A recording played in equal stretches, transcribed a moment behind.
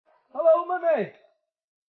妹妹，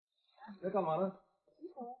在干嘛呢？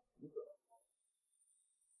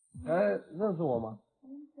哎，认识我吗？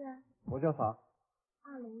认识啊。我叫啥？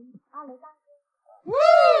阿龙大哥。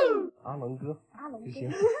阿龙哥。阿龙哥。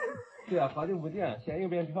行。对啊，好久不见，现在又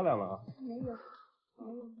变漂亮了啊。没有。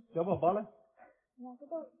小宝宝呢？两个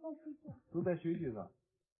都在睡觉。都在休息是吧？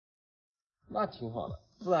那挺好的，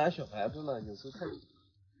不然小孩子呢有时候太。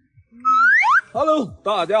Hello，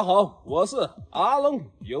 大家好，我是阿龙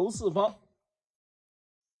游四方。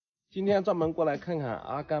今天专门过来看看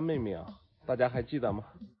阿甘妹妹啊，大家还记得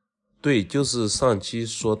吗？对，就是上期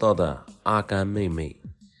说到的阿甘妹妹。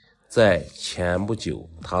在前不久，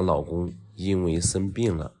她老公因为生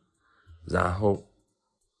病了，然后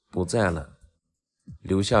不在了，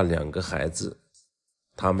留下2个孩子，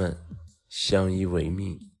他们相依为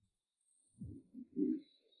命。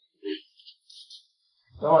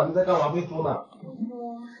老板，你在干嘛？喂猪呢？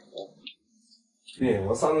对，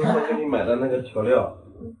我上次说给你买的那个调料，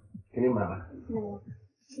给你买了。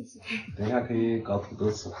谢谢。等一下可以搞土豆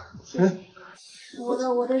吃。谢谢。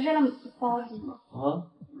我的热了包子。啊？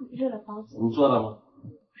热了包子。你做的吗？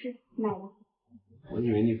不是，买的。我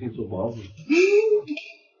以为你会做包子。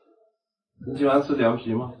你喜欢吃凉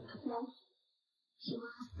皮吗？喜欢。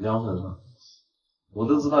凉粉啊？我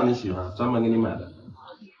都知道你喜欢，专门给你买的。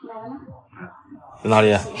买了吗？在哪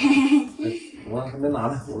里？我还没拿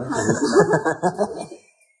呢，我来找你。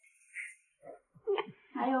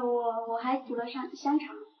还有我还煮了香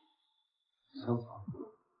肠。香肠？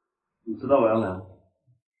你知道我要来吗？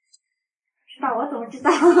知道，我怎么知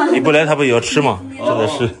道？你不来他不也要吃吗？真的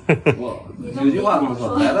是。我有句话怎么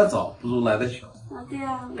说？来得早不如来得巧。啊，对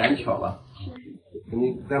啊。赶巧了。是。给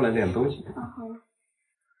你带了点东西。啊，好了。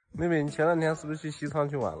妹妹，你前2天是不是去西昌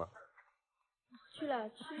去玩了？去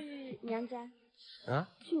娘家。啊？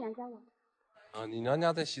去娘家玩。啊，你娘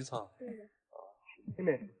家在西昌。对的。妹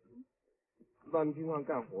妹，知道你经常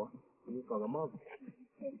干活，给你搞个帽子，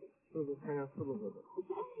试试看看适不适合。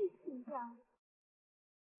这样。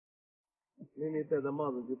妹妹戴着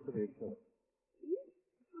帽子就特别漂亮。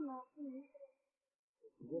不能。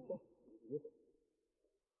直接戴，直接戴。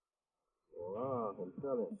哇，很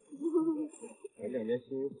漂亮。还2件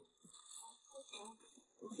新衣服。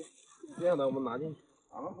这样的我们拿进去，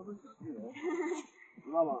咱们不是小巨人，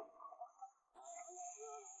知道吗？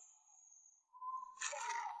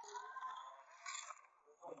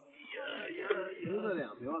盯着点，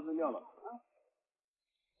别往这尿了。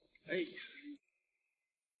哎呀。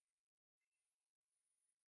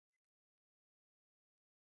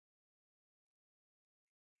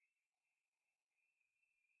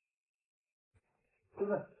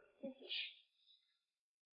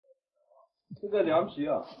这个凉皮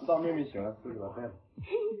啊，知道妹妹喜欢吃，给她带的。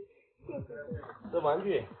这玩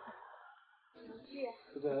具。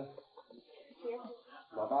这个。鞋子。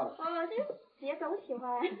老大的。哦，这个鞋子我喜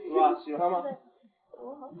欢。是吧？喜欢吗？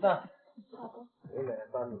我好喜欢。那。好的。我来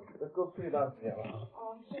大米，这够吃一段时间了。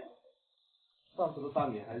哦，是。上次的大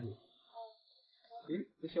米还有。诶，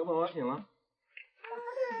这小宝宝醒了。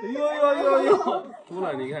哎呦呦呦呦！出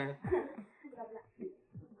来，你看。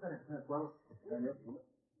快点，关了，感觉糊了。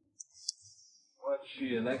我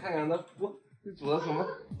去，来看看那糊，这煮的什么？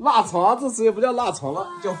腊肠，这次也不叫腊肠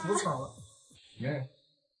了，叫腐肠了。你看。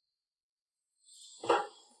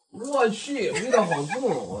我去，味道好重，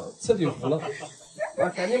我彻底服了。啊，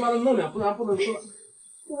赶紧把它弄了，不然不能吃了。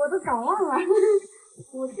我都搞忘了，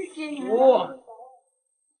我去接你。哇！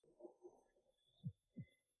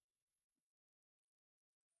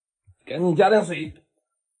赶紧加点水。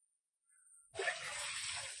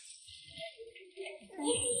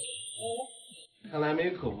看来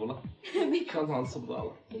没有口福了，香肠吃不到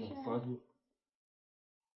了，真的伤心。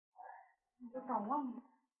我都搞忘了。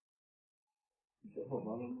小宝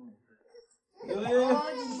宝的梦。哎，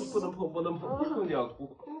不能碰，不能碰，一碰就要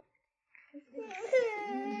哭。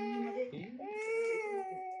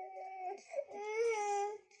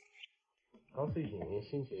刚睡醒，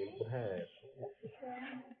心情不太好。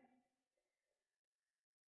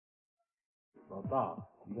老大，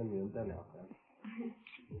一个女人带2孩子，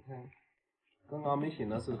你看，刚刚没醒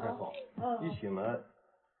的时候还好，一醒了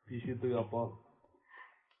必须都要抱着。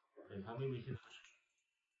他妹妹现在。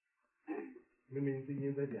妹妹，你最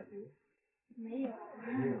近在减肥？没有。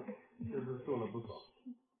没有，就是瘦了不少。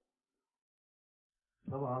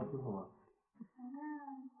老板要吃什么？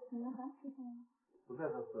你们还吃什么？不带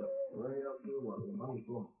他吃，我要吃我帮你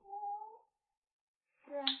做嘛。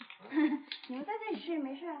是啊，你们在这里吃也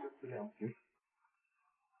没事啊。吃2瓶。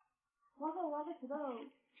挖个土豆，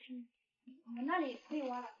我们那里可以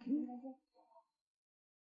挖了。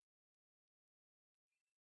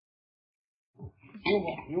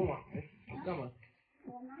不用吧，哎，干嘛？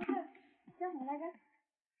我拿着。来着？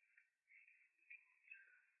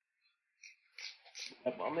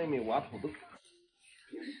来帮妹妹挖土豆。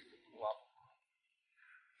挖。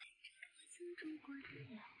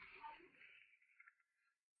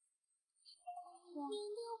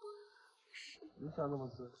你想怎么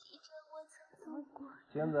吃？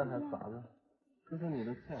煎着还是炸着？这是你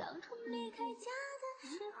的菜。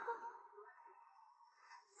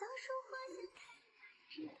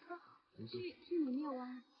是你没有挖？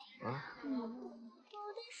啊？是你没有挖。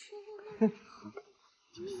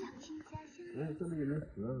哎，这里有点死。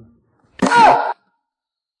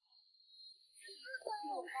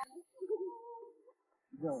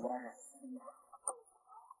这样挖吗？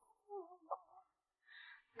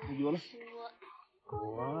有了。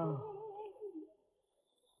哇，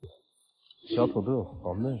小土豆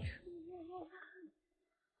好嫩。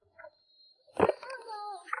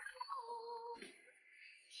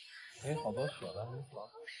哎，好多小的还没长，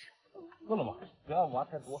够了吗？不要挖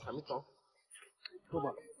太多，还没长，够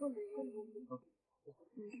吧？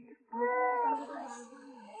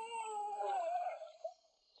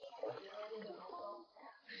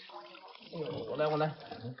我来。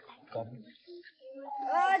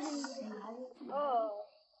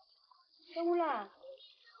怎么了？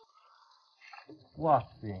哇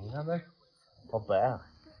塞，你看这好白啊！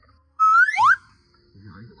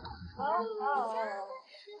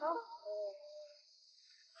好。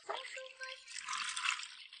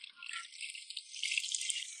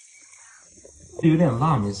这有点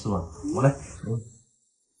辣，没事吧？我来。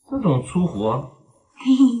这种粗活。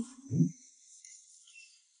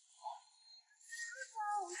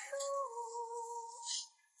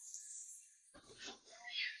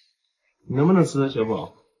你能不能吃，小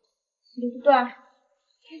宝？你多少？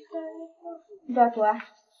你多少坨啊？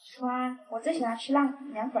哇，我最喜欢吃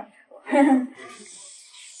凉粉。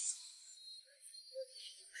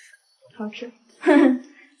好吃。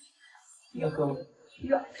要喝吗？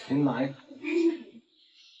要。给你拿一个。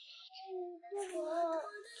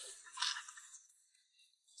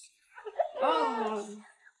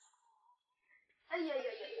哎呀！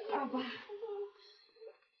爸爸。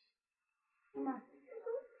妈妈。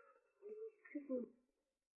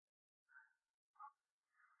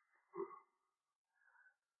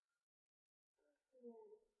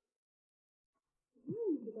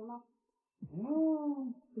记得吗？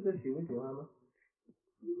这个喜不喜欢呢？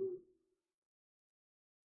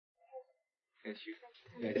害羞。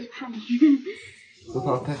食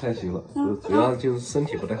堂太害羞了，主要就是身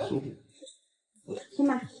体不太舒服。是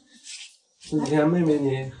吗？这几天妹妹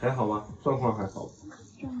你还好吗？状况还好？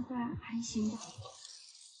状况还行吧。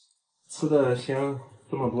吃的香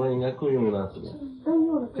这么多，应该够用一段时间。都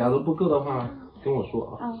用了。假如不够的话，跟我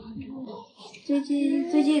说啊。最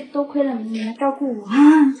近多亏了你们照顾我，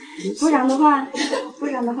不然的话我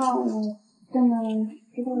真的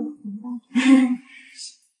知道怎么办。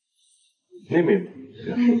妹妹，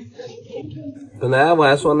本来我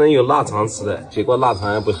还说能有腊肠吃的，结果腊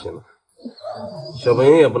肠也不行了。小朋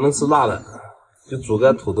友也不能吃辣的，就煮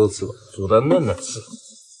个土豆吃吧，煮的嫩的吃。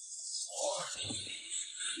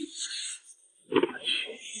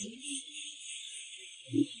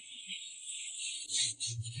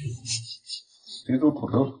这种土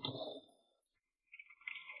豆，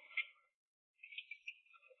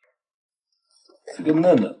这个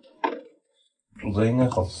嫩的，煮的应该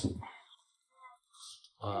好吃。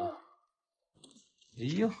啊，哎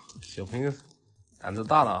呦，小朋友胆子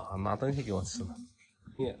大了啊，拿东西给我吃了。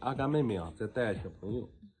因为阿甘妹妹啊在带小朋友，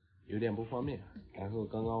有点不方便。然后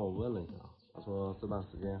刚刚我问了一下，她说这段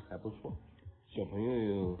时间还不错，小朋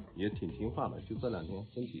友也挺听话的，就这2天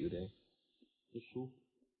身体有点不舒服。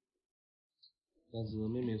但是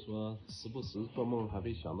妹妹说，时不时做梦还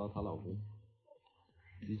会想到她老公，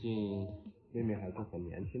毕竟妹妹还是很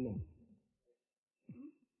年轻的。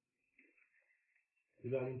要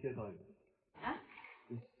不要给你介绍一个？啊？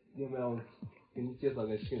要不要给你介绍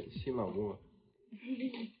个新老公啊？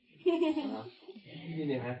啊，毕竟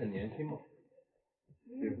你还很年轻嘛。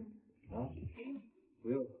对吧？啊？不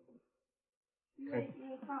用。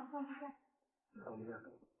放不下。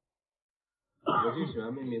我就喜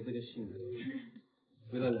欢妹妹这个性格，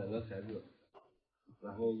为了2个孩子，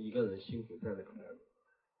然后一个人辛苦带2个孩子，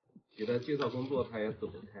给她介绍工作她也走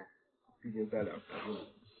不开，毕竟带2个孩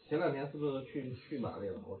子。前2天是不是去哪里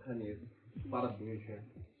了？我看你发的朋友圈。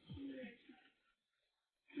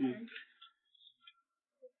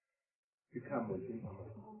去看母亲他们。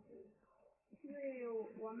因为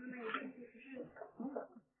我妈妈也是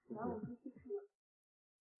然后我就去看。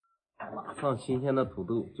马上新鲜的土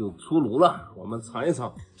豆就出炉了，我们尝一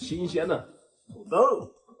尝新鲜的土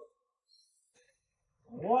豆。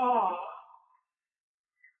哇！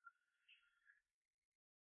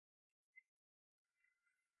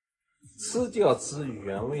吃就要吃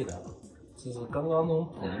原味的，这是刚刚从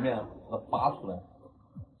土里面拔出来，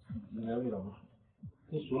原味的吗？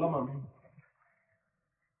你熟了吗？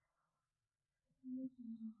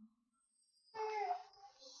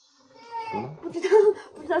熟了？不知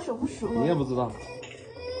道熟不熟。你也不知道？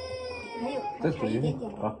还有，再煮一点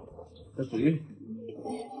点啊，再煮一。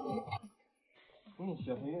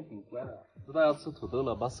小朋友挺乖的，知道要吃土豆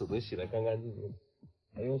了，把手都洗得干干净净，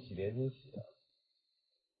还用洗洁精洗。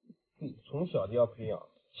从小就要培养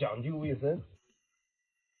讲究卫生，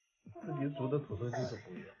自己煮的土豆就是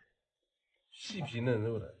不一样，细皮嫩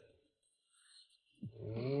肉的。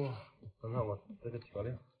哇，看看我这个调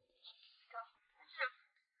料。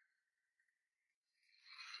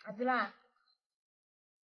咋子啦？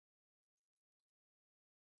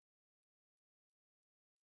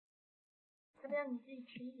要不要你自己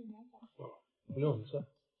吃一点点吧？不用吃。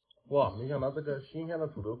哇，没想到这个新鲜的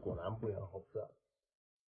土豆果然不一样，好吃啊！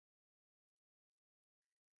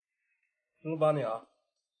叔叔帮你啊，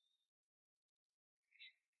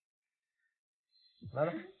来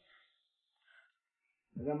了，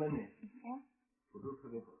人家妹妹，土豆特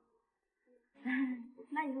别好。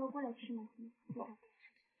那以后过来吃嘛。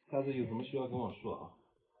下次有什么需要跟我说啊。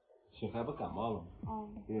小孩不感冒了吗？哦。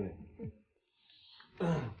对。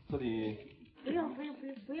这里。不用了，不用了。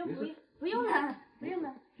不用了。不用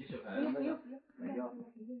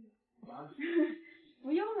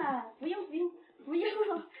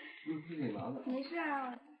没事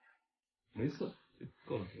啊。没事，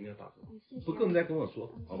够了，今天打折。不够你再跟我说，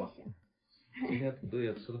好吧？今天土豆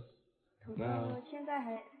也吃了。土豆现在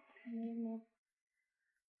还没。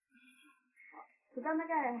土豆那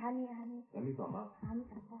个还没长大。还没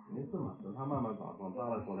长大。没事嘛，等它慢慢长大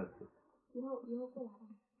了过来吃。以后过来吧。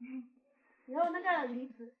以后那个梨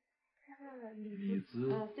子。李子，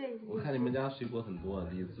对，我看你们家水果很多，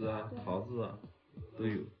李子啊、桃子啊都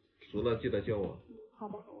有，熟了记得叫我。好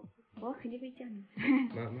的，我肯定会叫你。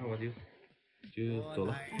那我就走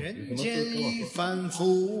了。人间已反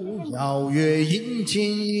复，邀月饮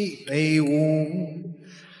尽一杯无，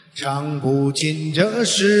唱不尽这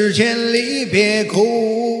世间离别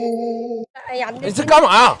苦。哎呀，你这干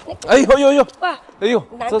嘛呀？哎呦！哇，哎呦，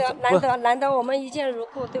难得我们一见如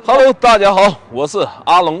故，对不对 ？Hello， 大家好，我是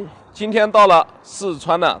阿龙。今天到了四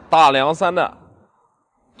川的大凉山的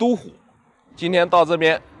都虎，今天到这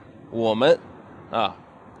边，我们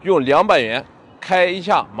用200元开一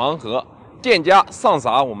下盲盒，店家上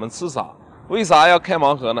啥我们吃啥。为啥要开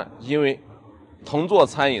盲盒呢？因为同做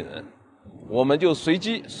餐饮人，我们就随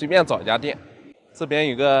便找一家店。这边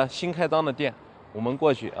有个新开张的店，我们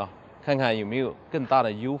过去啊，看看有没有更大的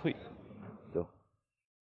优惠。走。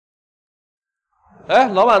哎，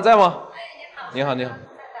老板在吗？你好。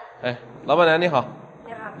哎，老板娘你好。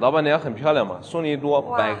你好。老板娘很漂亮嘛，送你一朵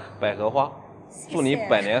百合花，祝你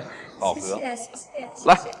百年好合。谢谢。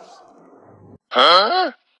来。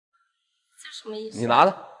这什么意思？你拿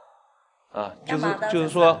着。就是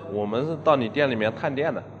说我们是到你店里面探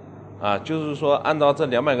店的，就是说按照这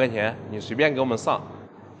200块钱，你随便给我们上，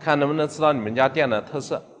看能不能吃到你们家店的特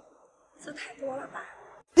色。这太多了吧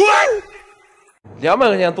？200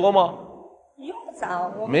块钱多吗？用不着，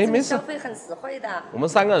我们没事，消费很实惠的。我们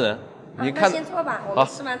3个人，你看。那先做吧，我们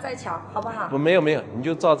吃完再瞧，好不好？没有，你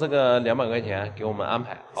就照这个200块钱给我们安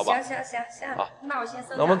排，好吧？行。好，那我先收。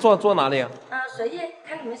那我们坐哪里啊？随意，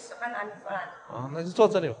看你们喜欢哪里坐哪里。那就坐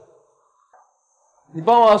这里吧。你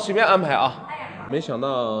帮我随便安排啊。没想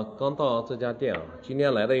到刚到这家店今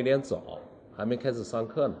天来的有点早，还没开始上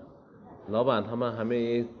课呢。老板他们还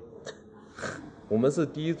没，我们是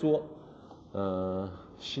第一桌，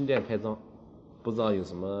新店开张，不知道有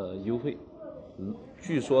什么优惠。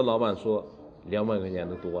据说老板说200块钱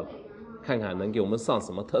的多了，看看能给我们上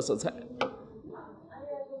什么特色菜。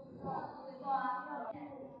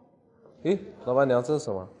哎，老板娘这是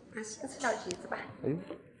什么？先吃点橘子吧。哎，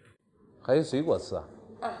还有水果吃啊？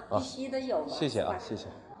必须的有。谢谢啊，谢谢。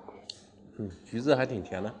橘子还挺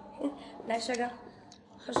甜的。来，帅哥，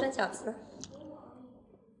喝酸饺子。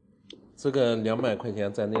这个200块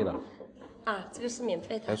钱在内的。这个是免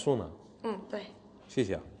费的。还送呢。对。谢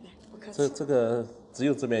谢啊。不客气。这个只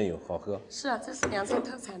有这边有，好喝。是啊，这是凉山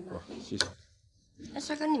特产嘛。谢谢。哎，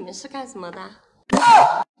帅哥，你们是干什么的？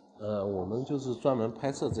我们就是专门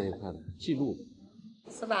拍摄这一块的，记录的。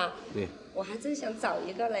是吧？对。我还真想找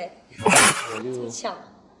一个嘞。这么巧。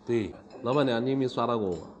对，老板娘，你有没有刷到过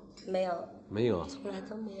我？没有。没有啊？从来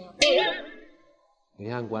都没有。你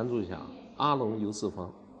看关注一下阿龙游四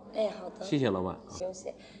方。哎，好的。谢谢老板。不用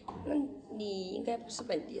谢。那你应该不是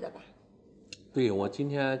本地的吧？对，我今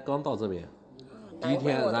天刚到这边，第一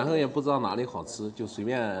天，然后也不知道哪里好吃，就随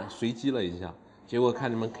机了一下，结果看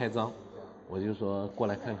你们开张，我就说过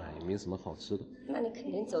来看看有没有什么好吃的。那你肯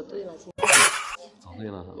定走对了，今天。走对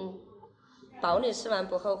了哈。保你吃完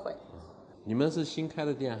不后悔。你们是新开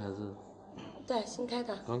的店还是？对，新开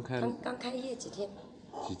的。刚开业几天。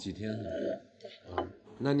几天是吧？对。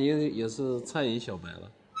那你也是餐饮小白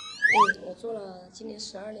了？我做了今年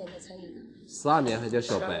12年的餐饮了。12年还叫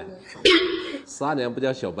小白？12年不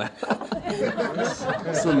叫小白，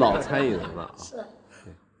是老餐饮人了。是。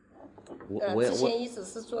我之前一直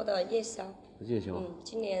是做的夜宵。夜宵。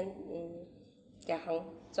今年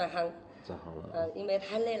转行了。因为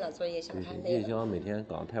太累了，做夜宵太累了。夜宵每天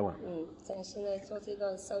搞得太晚。现在做这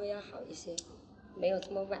个稍微要好一些，没有这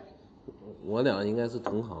么晚。我俩应该是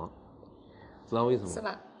同行，知道为什么？是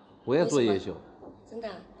吧？我也做夜宵。真的？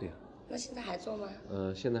对呀。那现在还做吗？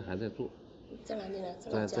现在还在做。在哪里呢？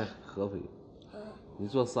在合肥。你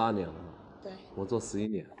做12年了吗？对。我做11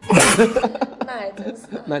年。那还真是。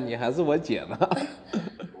那你还是我姐呢。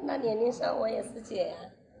那年龄上我也是姐呀。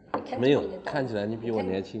没有，看起来你比我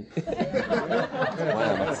年轻。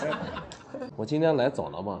我今天来早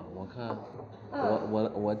了嘛，我看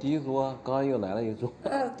我第一桌刚刚又来了一桌。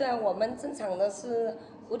对，我们正常的是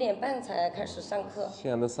5点半才开始上课。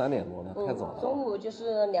现在都3点多了，太早了。中午就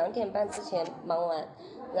是2点半之前忙完，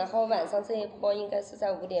然后晚上这一波应该是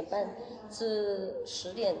在5点半至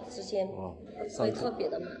10点之间，会特别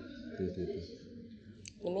的忙。对。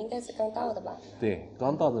你们应该是刚到的吧？对，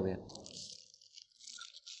刚到这边。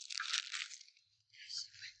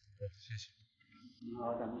谢谢。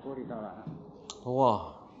好，咱们锅里到了。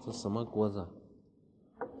哇，这什么锅子？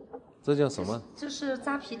这叫什么？这是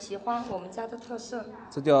扎皮蹄花，我们家的特色。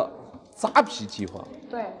这叫扎皮蹄花。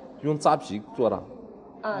对。用扎皮做的。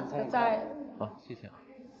谢谢。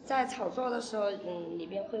在炒作的时候，里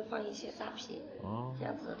边会放一些扎皮。这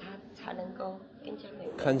样子它才能够更加美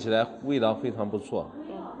味。看起来味道非常不错。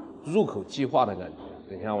入口即化的感觉。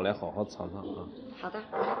等一下我来好好尝尝啊。好的，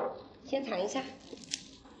先尝一下。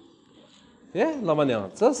哎，老板娘，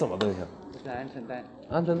这是什么东西啊？这是鹌鹑蛋。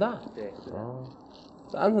鹌鹑蛋？对。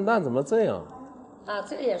这鹌鹑蛋怎么这样？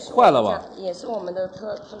这个也是坏了吧？也是我们的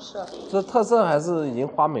特色。这特色还是已经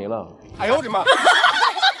发霉了？哎呦我的妈！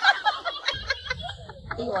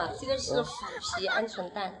哎呦啊，这个是腐皮鹌鹑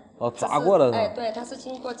蛋。炸过的是吧？哎，对，它是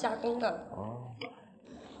经过加工的。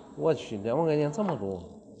我去，2万块钱这么多，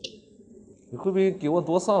你会不会给我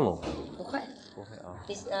多上了？不会。不会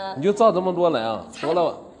啊。你就照这么多来啊，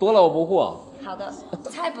多了我不付。好的，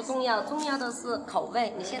菜不重要，重要的是口味。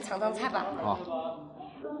你先尝尝菜吧。好。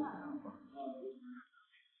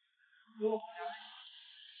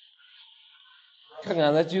看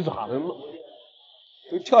看那鸡爪子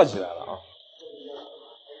都跳起来了啊！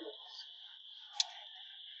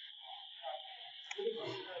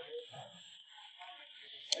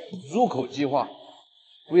入口即化，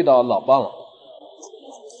味道老棒了。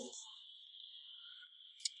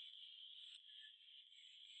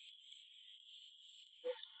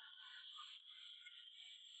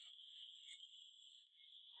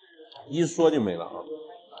一说就没了啊！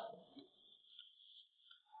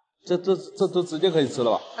这都直接可以吃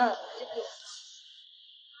了吧？就可以。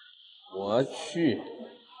我去，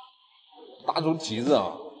大猪蹄子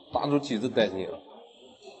啊，大猪蹄子带劲啊！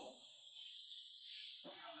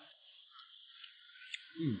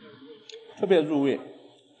特别入味，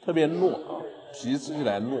特别糯啊，皮吃起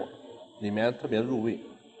来糯，里面特别入味，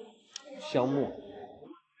香糯。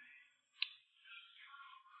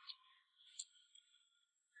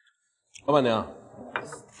老板娘，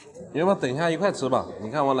要不要等一下一块吃吧？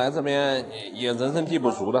你看我来这边也人生地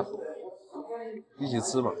不熟的，一起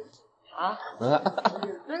吃嘛。好。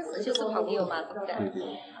认识就是朋友嘛，对不对？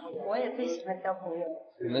我也最喜欢交朋友。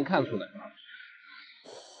你能看出来。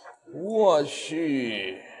我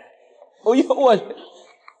去，哎呦我去，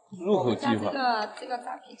入口即化。这个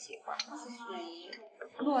扎皮蹄花是属于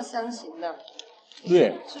糯香型的。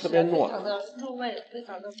对，特别糯。非常的入味，非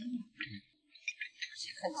常的很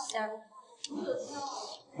香。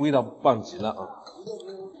味道棒极了啊！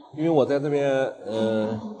因为我在这边，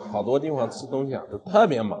好多地方吃东西啊都特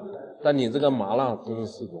别麻，但你这个麻辣真是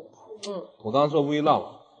适中。我刚刚说微辣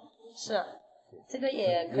嘛。是，这个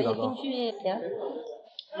也可以根据怎么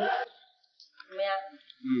样？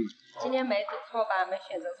今天没走错吧？没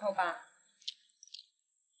选择错吧？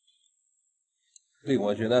对，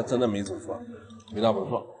我觉得真的没走错，味道不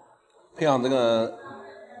错，配上这个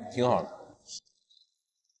挺好的。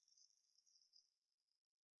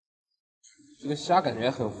这个虾感觉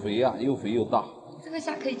很肥啊，又肥又大。这个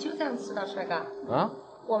虾可以就这样吃的，帅哥。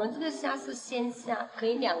我们这个虾是鲜虾，可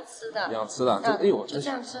以2吃的。2吃的，哎呦，就这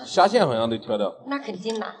样吃。虾线好像都挑掉。那肯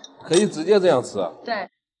定的。可以直接这样吃啊？对。我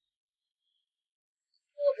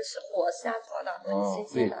们是火下做的，很新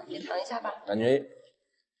鲜的，你尝一下吧。感觉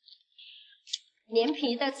连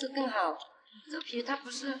皮再吃更好，这皮它不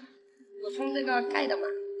是补充这个钙的嘛，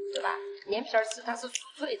对吧？连皮儿吃它是酥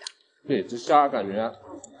脆的。对，这虾感觉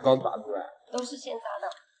刚炸出来，都是现炸的，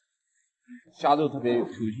虾肉特别有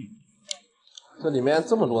Q 劲。这里面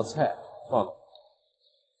这么多菜，哇！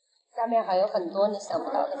下面还有很多你想不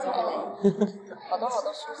到的菜类，好多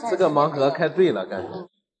蔬菜。这个盲盒开对了，感觉。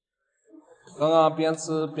刚刚边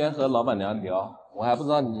吃边和老板娘聊，我还不知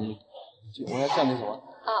道你，我要叫你什么？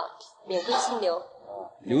啊，免费姓刘。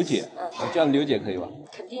刘姐，我叫你刘姐可以吧？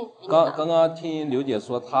肯定。刚刚听刘姐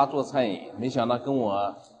说她做餐饮，没想到跟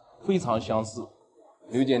我非常相似。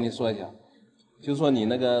刘姐，你说一下，就说你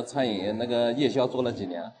那个餐饮那个夜宵做了几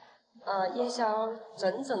年？夜宵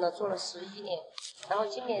整整的做了11年，然后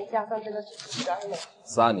今年加上这个就是12年。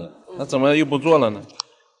12年，那怎么又不做了呢？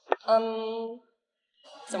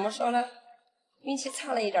怎么说呢？运气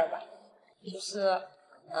差了一点吧，就是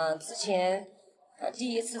之前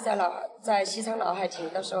第一次在西昌老海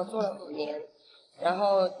亭的时候做了5年，然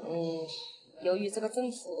后由于这个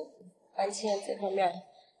政府搬迁这方面，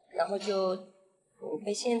然后就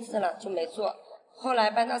被限制了，就没做。后来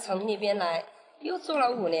搬到城里边来，又做了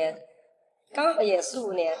5年，刚好也是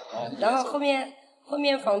5年。然后后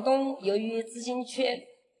面房东由于资金缺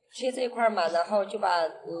这一块嘛，然后就把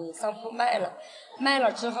商铺卖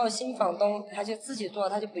了之后，新房东他就自己做，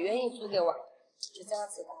他就不愿意租给我，就这样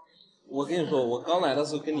子的。我跟你说，我刚来的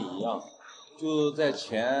时候跟你一样，就在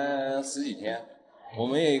前10几天，我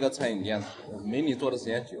们也有一个餐饮店，没你做的时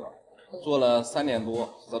间久，做了3年多，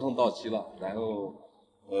合同到期了，然后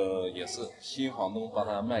也是新房东把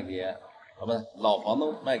它卖给不是老房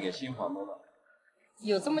东卖给新房东了。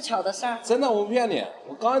有这么巧的事儿？真的，我不骗你，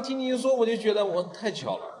我刚刚听你一说，我就觉得我太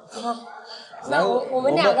巧了。然后我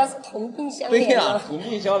们两个是同病相怜。对呀，同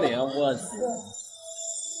病相怜，我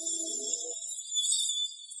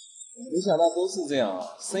没想到都是这样，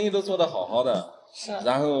生意都做得好好的，是。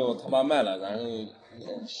然后他妈卖了，然后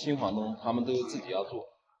新房东他们都自己要做。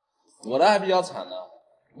我的还比较惨呢，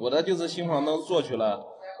我的就是新房东做去了，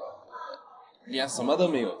连什么都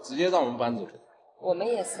没有，直接让我们搬走。我们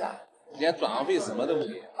也是啊。连转让费什么都不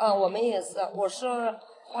给。我们也是，我是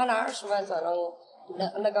花了20万转让，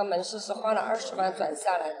那个门市是花了20万转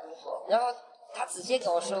下来的，然后他直接给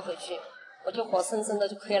我收回去，我就活生生的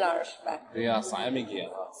就亏了20万。对呀，啥也没给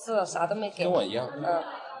啊。是，啥都没给。跟我一样。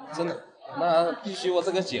真的，那必须我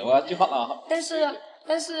这个姐我就好了。但是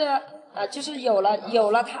就是有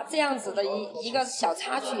了他这样子的一个小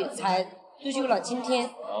插曲，才铸就了今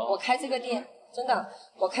天我开这个店。真的，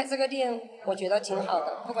我开这个店，我觉得挺好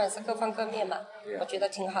的，不管是各方各面嘛，我觉得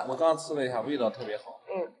挺好的。我刚刚吃了一下，味道特别好。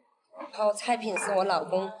然后菜品是我老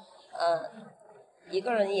公，一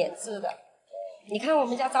个人研制的。你看我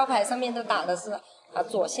们家招牌上面都打的是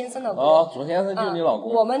左先生的锅。左先生就是你老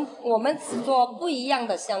公。我们只做不一样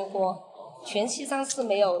的香锅，全西昌市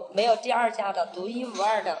没有第2家的，独一无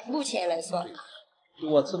二的。目前来说。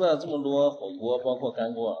我吃了这么多火锅，包括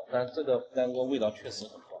干锅，但这个干锅味道确实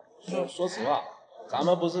很棒。说实话，咱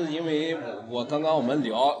们不是因为我刚刚我们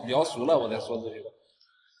聊熟了我才说这句话，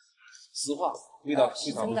实话，味道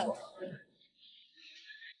非常不错。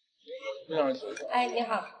非常喜欢。哎，你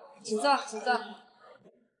好，请坐，请坐。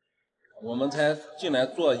我们才进来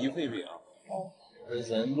做1会饼，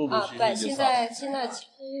人陆陆续续就上。对，现在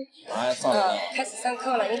上了。开始上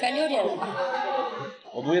课了，应该6点了吧？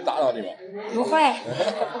我不会打扰你吧？不会，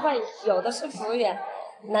不会，有的是服务员。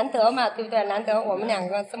难得嘛，对不对？难得我们2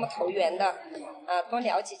个这么投缘的，多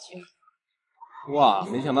聊几句。哇，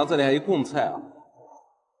没想到这里还有贡菜啊！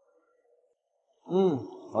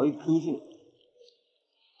好有 Q 性。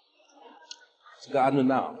这个鹌鹑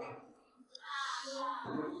蛋啊，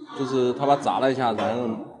就是它把炸了一下，然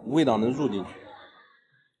后味道能入进去。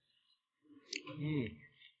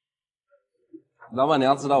老板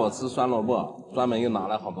娘知道我吃酸萝卜，专门又拿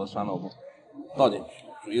了好多酸萝卜倒进去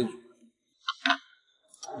煮一煮。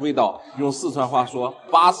味道用四川话说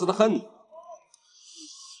巴适的很。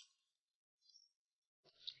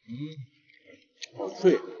好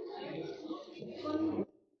脆，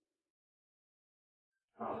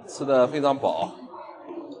吃的非常饱，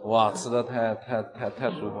哇，吃的太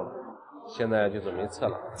舒服了。现在就准备撤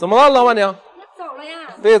了。怎么了，老板娘？走了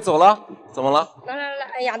呀？对，走了。怎么了？来，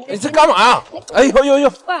哎呀，你这干嘛呀？哎呦！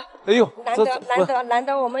哇！哎呦，难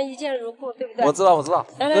得我们一见如故，对不对？我知道。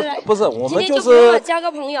来，不是，我们就是交个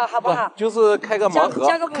朋友，好不好？就是开个盲盒，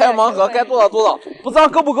开盲盒该多少，不知道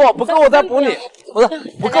够不够，不够我再补你。不是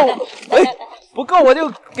不够，不够我就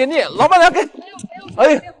给你。老板娘给，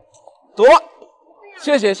走了，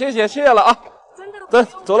谢谢了啊。真的。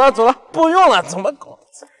走了，不用了，怎么搞？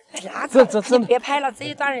拉这你别拍了，这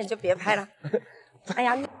一段人就别拍了。哎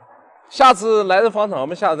呀，下次来的方场，我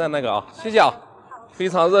们下次再那个啊，谢谢啊，非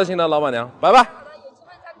常热心的老板娘，拜拜。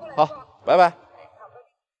好，拜拜。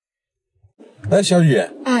哎，小雨，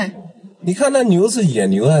哎，你看那牛是野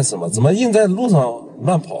牛还是什么？怎么硬在路上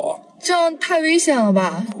乱跑啊？这样太危险了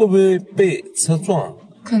吧？会不会被车撞？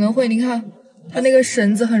可能会，你看它那个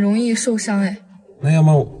绳子很容易受伤哎。那要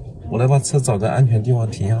么我来把车找个安全地方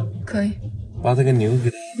停啊。可以。把这个牛给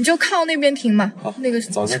它。你就靠那边停嘛。好，那个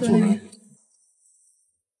找个车那边。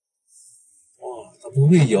哇，它不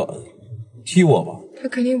会踢我吧？它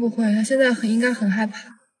肯定不会，它现在应该很害怕。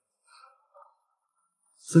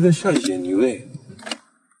这个像野牛哎。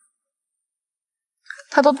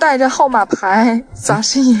它都带着号码牌，咋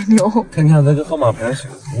是野牛？看看这个号码牌，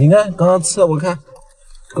你看刚刚车我看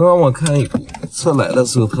车来的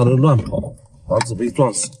时候它都乱跑，防止被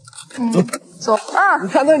撞死。走啊！你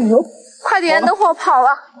看那牛，快点，等会儿跑了。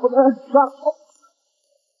不能让。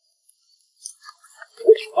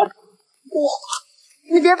哇！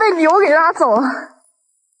你别被牛给拉走了。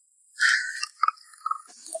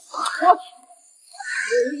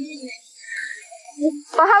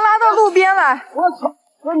把它拉到路边来。我操！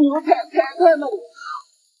这牛太那个，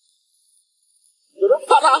有人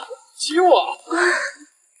怕它骑我，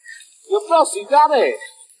也不知道谁家的哎。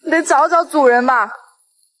你得找找主人吧。来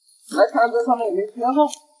看这上面有没有编号？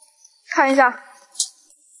看一下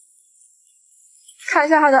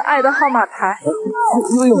它的爱的号码牌。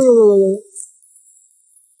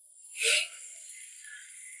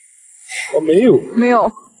我没有。没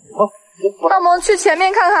有。那我们去前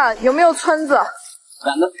面看看有没有村子。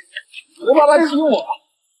反正别把它骑我。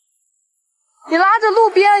你拉着路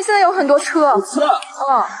边，现在有很多车。有车。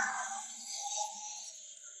嗯。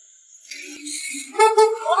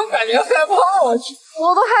我都感觉害怕，我去。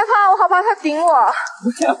我都害怕，我好怕它顶我。我害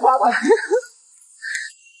怕它。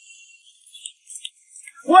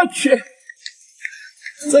我去，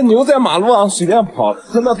这牛在马路上随便跑，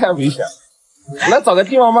真的太危险了。我来找个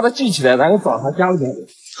地方把它系起来，然后找它家里面。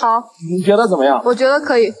好。你觉得怎么样？我觉得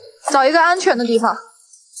可以，找一个安全的地方。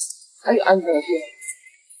还有安全的地方？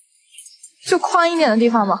就宽一点的地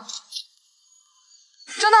方嘛。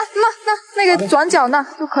就那个转角那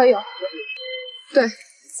就可以了。对。过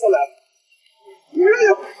来。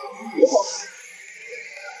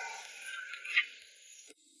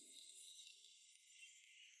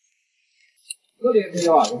这里也可以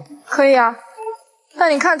吧？可以啊，那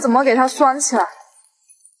你看怎么给它拴起来？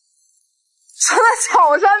拴在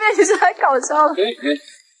草上面，你这太搞笑了。可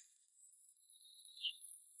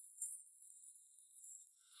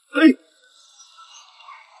以。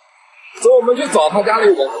走，我们去找他家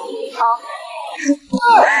里人。好。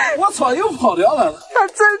我操，又跑掉了。他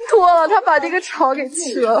挣脱了，他把这个草给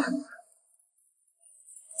吃了。这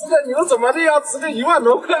个牛怎么的要值个1万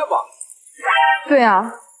多块吧？对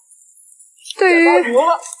啊。对于牛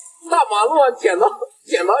了，大马路上捡到一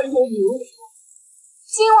头牛。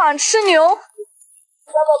今晚吃牛。看到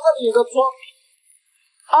这里有个桩。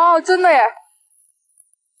哦，真的耶。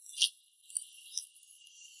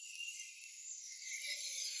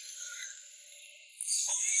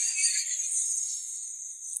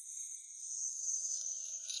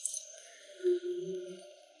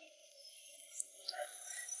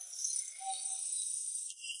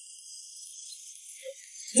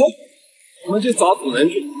走，我们去找主人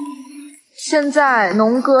去。现在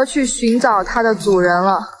农哥去寻找他的主人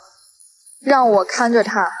了，让我看着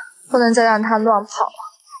他，不能再让他乱跑了。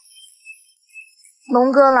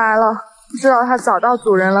农哥来了，不知道他找到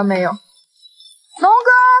主人了没有？农哥，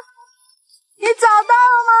你找到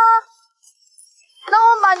了吗？那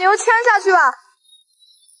我们把牛牵下去吧。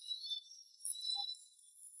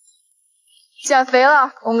减肥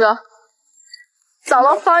了，农哥。找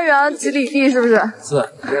了方圆几里地，是不是？是，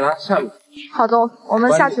给他下面。好的，我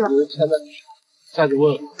们下去吧。下去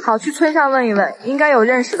问。好，去村上问一问，应该有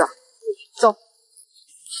认识的。走。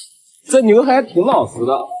这牛还挺老实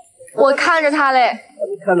的。我看着它嘞。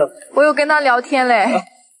你看着。我有跟它聊天嘞，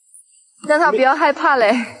让它不要害怕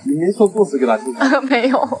嘞。你没说故事给它听？没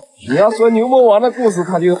有。你要说牛魔王的故事，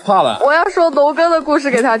它就怕了。我要说龙哥的故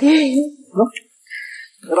事给它听。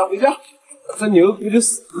给它回家。这牛估计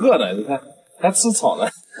是饿的，你看。还吃草呢，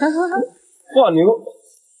放牛，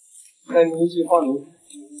带你去放牛。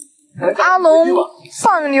阿龙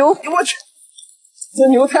放牛，我去，这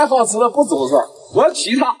牛太好吃了，不走是吧？我要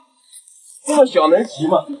骑它，这么小能骑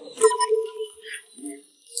吗？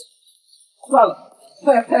算了，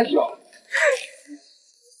太小了。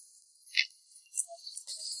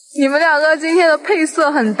你们两个今天的配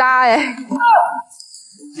色很搭哎，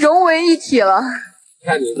融为一体了。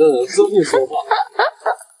看你这人生性说话。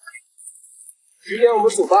今天我们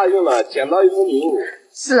走大运了，捡到一头牛。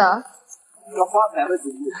是啊，要发财的节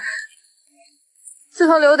日。这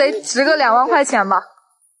头牛得值个2万块钱吧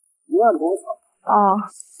1万多少？哦，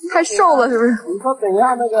太瘦了是不是？你说等一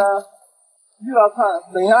下那个遇到他，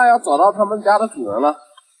等一下要找到他们家的主人了，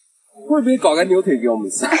会不会搞个牛腿给我们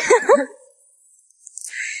吃？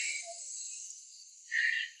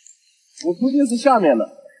我估计是下面的。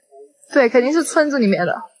对，肯定是村子里面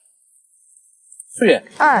的。对，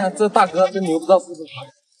哎，看这大哥，这牛不知道是不是他。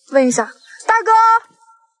问一下，大哥，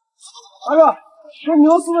大哥，这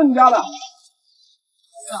牛是不是你家的？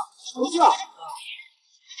不是啊，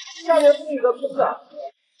下面是你的村子。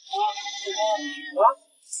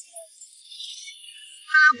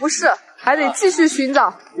不是，还得继续寻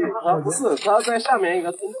找。不是，他在下面一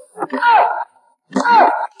个村子。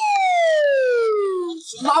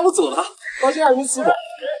拉不走了，到现在没吃饱。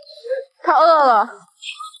他饿了，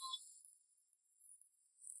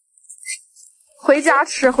回家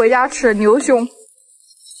吃，回家吃牛胸。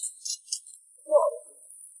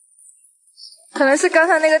可能是刚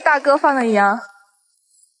才那个大哥放的羊。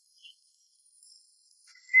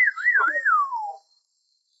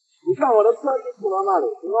你看我的车就跑到那里，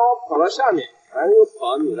然后跑到下面，然后又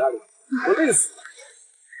跑到你那里，我累死了。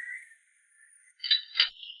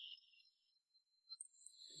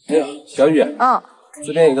哎呀，小雨，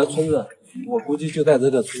这边有个村子，我估计就在这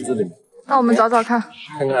个村子里面。那我们找找看，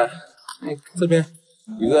看看，哎，这边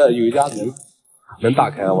有一家人，门打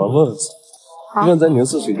开，我问问，问这牛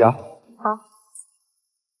是谁家？好。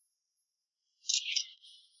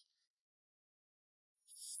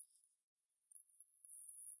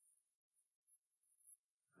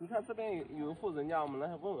你看这边有一户人家，我们来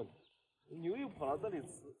问问他，牛又跑到这里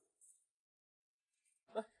吃，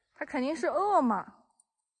他肯定是饿嘛。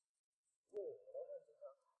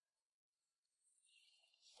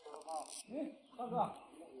大哥，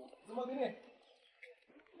怎么给你？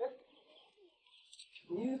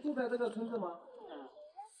你住在这个村子吗？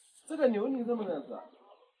这个牛你认不认识？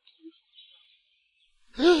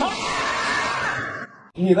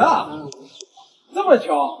你的？这么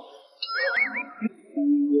巧？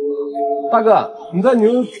大哥，你这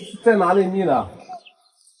牛在哪里觅的？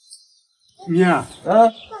你啊，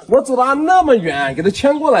我走了那么远，给它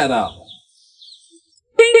牵过来的。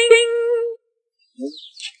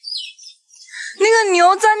那个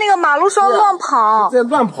牛在那个马路上乱跑，在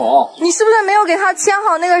乱跑。你是不是没有给它牵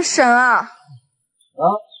好那个绳啊？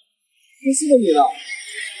这是不是你的？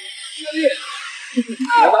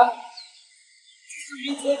来吧。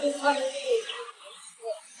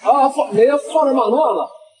人家放在马路上了。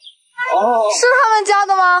是他们家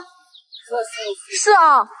的吗？是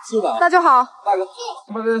啊。是的。那就好。大哥，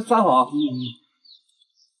把这拴好。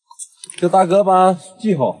这大哥把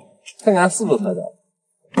系好，看看是不是他的。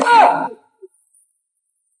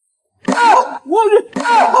我去！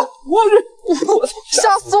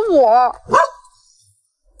吓死我！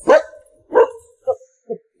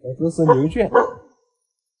这是牛圈。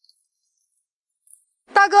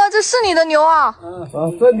大哥，这是你的牛啊？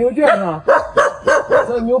这牛圈啊，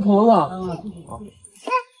这牛棚啊。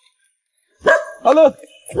Hello，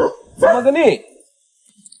 怎么个你？嘿，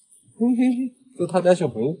这他家小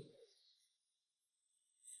朋友。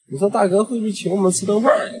你说大哥会不会请我们吃顿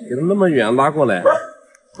饭？给他那么远拉过来，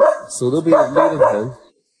手都被勒得疼。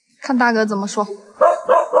看大哥怎么说。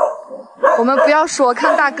我们不要说，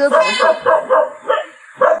看大哥怎么说。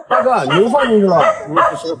大哥，牛放进去了。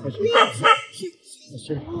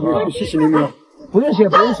谢谢你们。不用谢。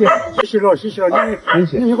谢谢了。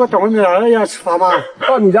你给我到外面来呀，吃饭嘛？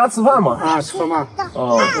到你家吃饭嘛？吃饭嘛。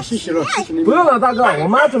谢谢你们。不用了，大哥，我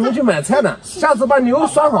们还准备去买菜呢。下次把牛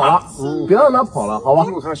拴好了，别让它跑了，好吧？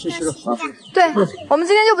好，谢谢了。对，我们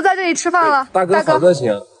今天就不在这里吃饭了。大哥好热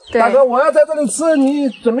情。大哥，我要在这里吃，你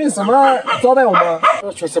准备什么招待我们？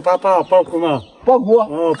就是粑粑嘛。包谷。包谷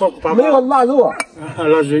没有腊肉。腊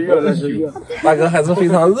肉。大哥还是非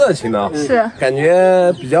常热情的，是，感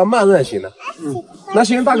觉比较慢热型的。那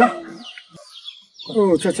行，大哥。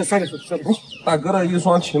这三里河。大哥的一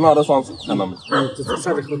双勤劳的双手，看到没？这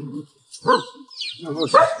三里河。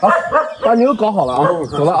好，把牛搞好了啊，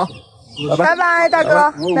走了啊，拜拜，大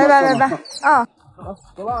哥，拜拜。好，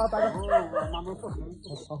走了啊，大哥。慢慢做。慢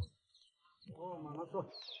慢做。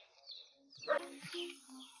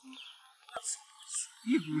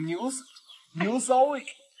一股牛骚味，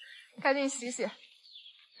赶紧洗洗。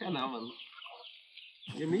太难闻了，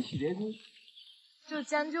也没洗洁精。就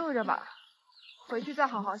将就着吧，回去再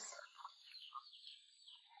好好洗。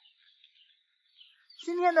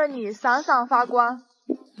今天的你闪闪发光。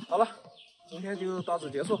好了，今天就到此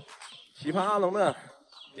结束。喜欢阿龙的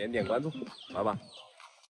点关注，拜拜。